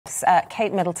Duchess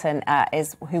Kate Middleton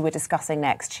is who we're discussing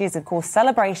next. She is, of course,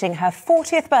 celebrating her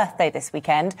 40th birthday this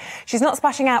weekend. She's not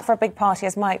splashing out for a big party,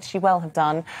 as might she well have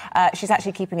done. She's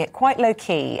actually keeping it quite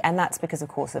low-key, and that's because, of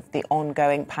course, of the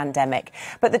ongoing pandemic.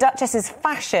 But the Duchess's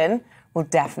fashion will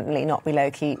definitely not be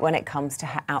low-key when it comes to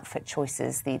her outfit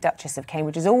choices. The Duchess of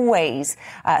Cambridge is always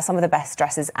some of the best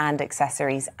dresses and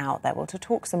accessories out there. Well, to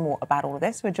talk some more about all of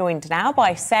this, we're joined now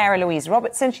by Louise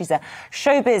Robertson. She's a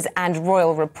showbiz and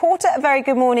royal reporter. A very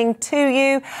good morning to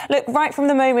you. Look, right from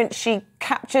the moment she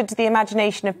captured the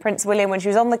imagination of Prince William when she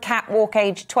was on the catwalk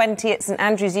aged 20 at St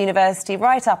Andrews University,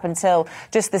 right up until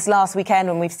just this last weekend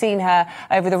when we've seen her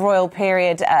over the royal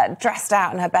period dressed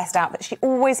out in her best outfit, she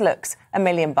always looks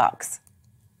 $1,000,000.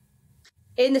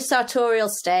 In the sartorial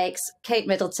stakes, Kate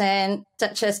Middleton,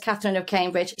 Duchess Catherine of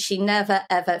Cambridge, she never,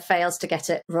 ever fails to get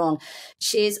it wrong.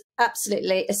 She is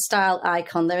absolutely a style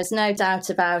icon. There is no doubt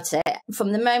about it.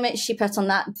 From the moment she put on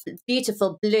that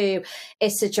beautiful blue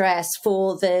Issa dress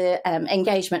for the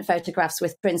engagement photographs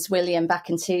with Prince William back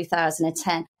in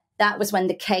 2010, that was when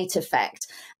the Kate effect,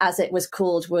 as it was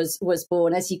called, was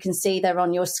born. As you can see there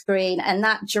on your screen. And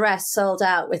that dress sold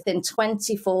out within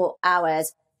 24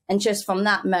 hours. And just from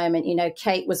that moment, you know,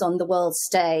 Kate was on the world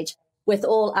stage with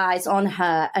all eyes on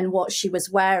her and what she was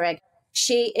wearing.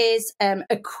 She is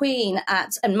a queen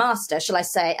and master, shall I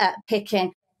say, at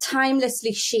picking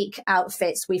timelessly chic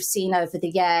outfits we've seen over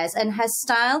the years. And her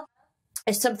style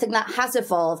is something that has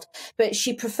evolved, but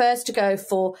she prefers to go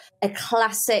for a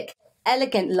classic,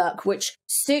 elegant look, which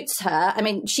suits her. I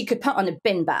mean, she could put on a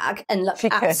bin bag and look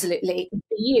absolutely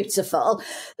beautiful.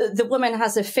 The woman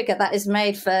has a figure that is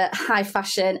made for high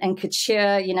fashion and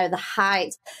couture, you know, the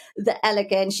height, the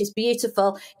elegance. She's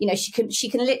beautiful. You know, she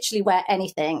can literally wear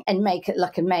anything and make it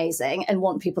look amazing and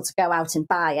want people to go out and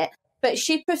buy it. But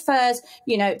she prefers,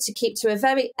 you know, to keep to a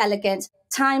very elegant,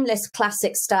 timeless,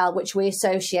 classic style, which we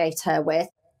associate her with,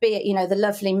 be it, you know, the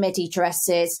lovely midi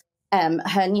dresses,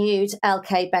 her nude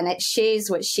LK Bennett shoes,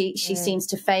 which she seems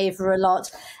to favour a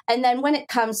lot. And then when it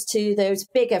comes to those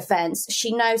big events,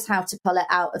 she knows how to pull it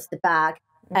out of the bag.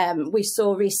 We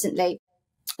saw recently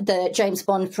the James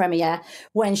Bond premiere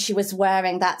when she was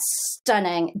wearing that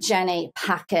stunning Jenny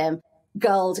Packham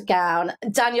gold gown.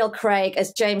 Daniel Craig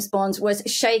as James Bond was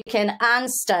shaken and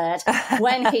stirred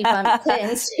when he bumped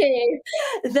into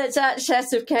the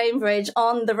Duchess of Cambridge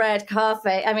on the red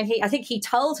carpet. I mean, I think he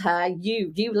told her,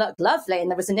 you look lovely.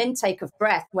 And there was an intake of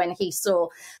breath when he saw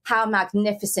how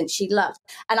magnificent she looked.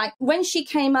 And when she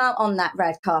came out on that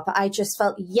red carpet, I just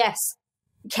felt, yes,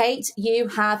 Kate, you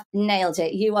have nailed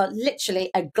it. You are literally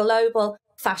a global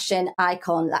fashion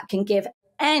icon that can give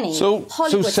So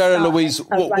Sarah Louise,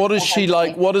 what is she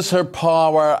like? What is her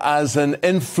power as an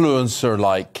influencer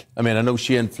like? I mean, I know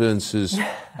she influences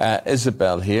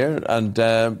Isabel here, and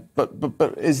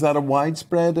but is that a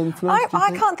widespread influence?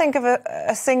 I can't think of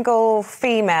a single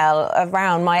female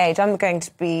around my age. I'm going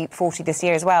to be 40 this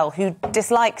year as well, who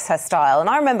dislikes her style. And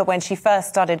I remember when she first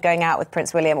started going out with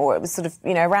Prince William, or it was sort of,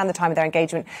 you know, around the time of their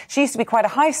engagement, she used to be quite a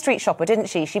high street shopper, didn't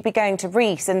she? She'd be going to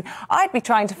Reiss, and I'd be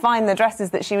trying to find the dresses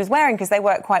that she was wearing because they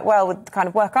worked quite well with the kind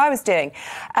of work I was doing.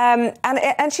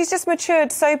 And she's just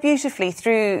matured so beautifully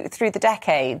through the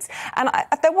decades. And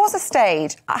there was a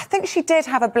stage, I think she did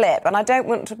have a blip, and I don't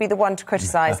want to be the one to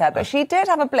criticise her, but she did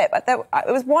have a blip. It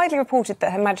was widely reported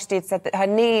that Her Majesty had said that her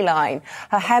knee line,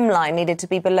 her hemline, needed to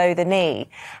be below the knee.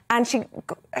 And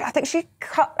I think she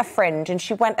cut a fringe and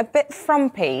she went a bit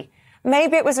frumpy.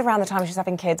 Maybe it was around the time she was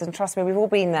having kids, and trust me, we've all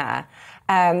been there.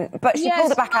 But she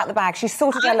pulled it back out the bag. She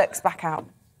sorted her looks back out.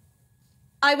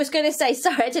 I was going to say,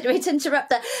 sorry, I didn't mean to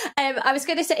interrupt that. I was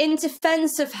going to say, in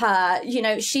defence of her, you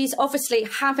know, she's obviously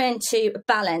having to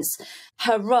balance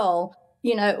her role,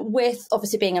 you know, with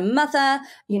obviously being a mother,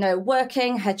 you know,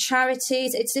 working, her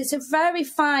charities. It's a very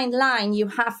fine line you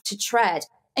have to tread.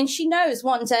 And she knows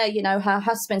one day, you know, her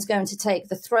husband's going to take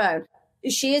the throne.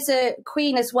 She is a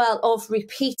queen as well of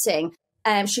repeating.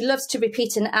 She loves to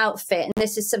repeat an outfit. And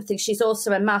this is something she's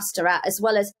also a master at, as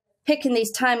well as picking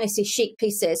these timelessly chic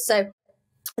pieces. So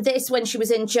this, when she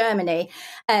was in Germany,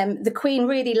 the Queen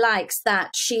really likes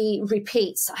that she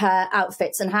repeats her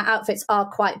outfits, and her outfits are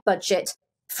quite budget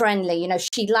friendly. You know,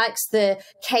 she likes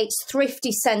Kate's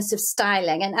thrifty sense of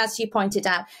styling. And as you pointed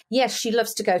out, yes, she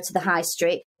loves to go to the high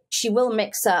street. She will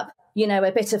mix up, you know,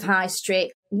 a bit of high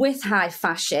street with high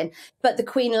fashion. But the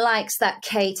Queen likes that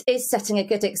Kate is setting a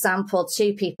good example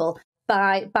to people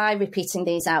by repeating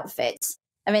these outfits.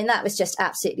 I mean, that was just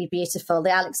absolutely beautiful.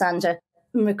 The Alexander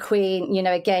McQueen, you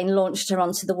know, again, launched her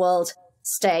onto the world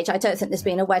stage. I don't think there's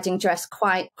been a wedding dress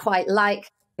quite like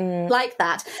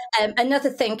that. Another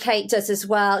thing Kate does as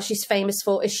well, she's famous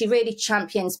for, is she really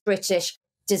champions British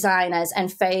designers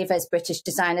and favours British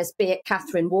designers, be it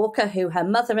Catherine Walker, who her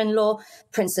mother-in-law,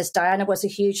 Princess Diana, was a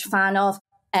huge fan of,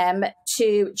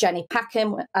 to Jenny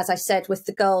Packham, as I said, with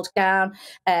the gold gown.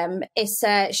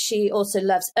 Issa, she also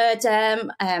loves Erdem.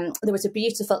 There was a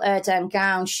beautiful Erdem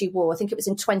gown she wore, I think it was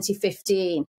in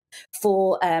 2015,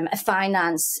 for a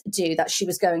finance do that she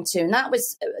was going to. And that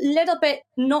was a little bit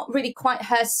not really quite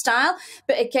her style.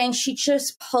 But again, she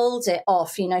just pulled it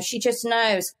off. You know, she just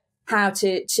knows how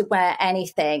to wear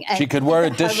anything. And she could wear a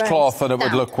dishcloth and it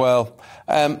would look well.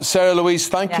 Sarah Louise,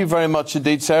 thank you very much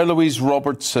indeed. Sarah Louise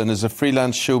Robertson is a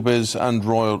freelance showbiz and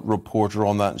royal reporter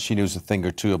on that, and she knows a thing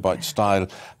or two about style,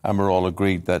 and we're all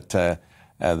agreed that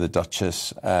the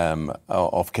Duchess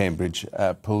of Cambridge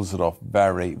pulls it off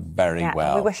very, very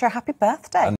well. We wish her a happy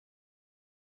birthday.